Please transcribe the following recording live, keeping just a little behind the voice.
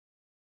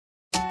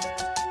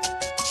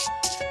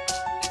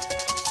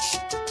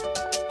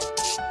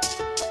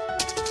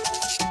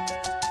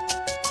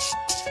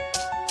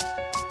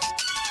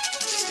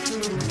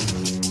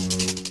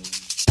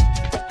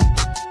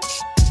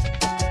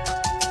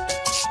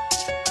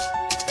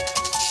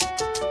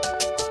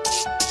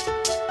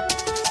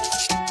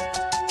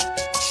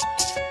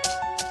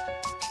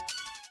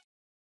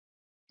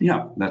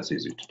Yeah, that's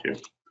easy to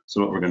do. So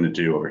what we're going to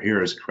do over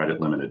here is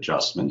credit limit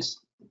adjustments.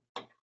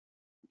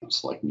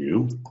 Select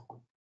new.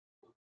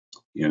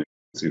 And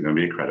it's going to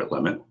be a credit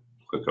limit.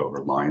 Click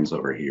over lines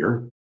over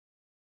here.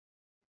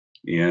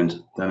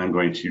 And then I'm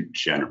going to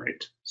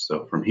generate.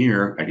 So from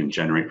here, I can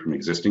generate from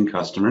existing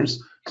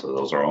customers. So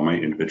those are all my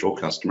individual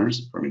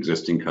customers, from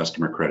existing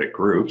customer credit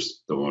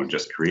groups, the one we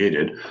just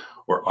created,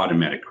 or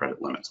automatic credit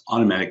limits.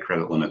 Automatic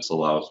credit limits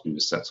allows me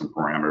to set some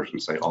parameters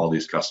and say all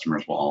these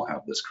customers will all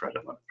have this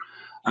credit limit.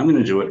 I'm going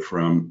to do it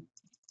from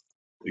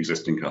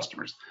existing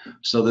customers.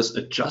 So this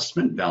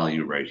adjustment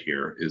value right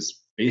here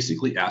is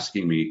basically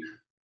asking me,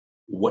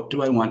 what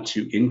do I want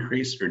to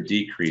increase or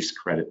decrease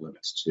credit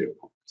limits to?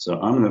 So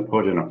I'm going to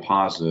put in a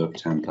positive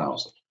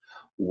 10,000.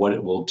 What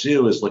it will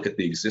do is look at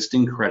the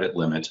existing credit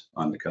limit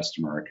on the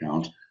customer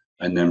account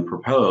and then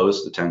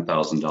propose the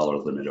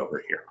 $10,000 limit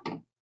over here.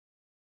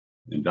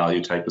 And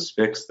value type is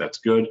fixed, that's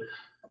good.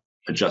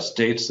 Adjust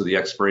date, so the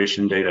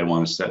expiration date I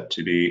want to set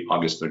to be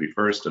August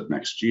 31st of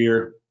next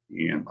year.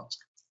 And let's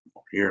go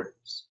over here,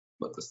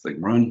 let this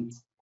thing run.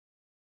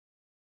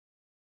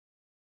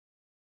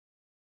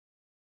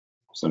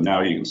 So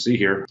now you can see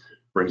here,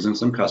 brings in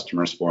some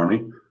customers for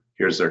me.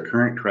 Here's their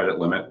current credit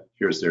limit.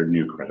 Here's their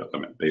new credit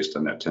limit based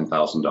on that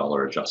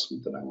 $10,000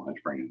 adjustment that I wanted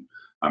to bring in.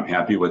 I'm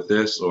happy with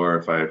this, or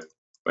if I,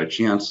 by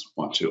chance,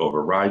 want to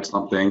override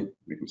something,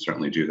 we can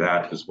certainly do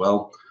that as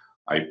well.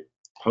 I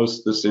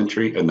post this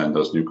entry, and then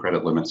those new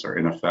credit limits are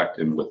in effect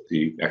and with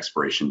the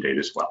expiration date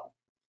as well.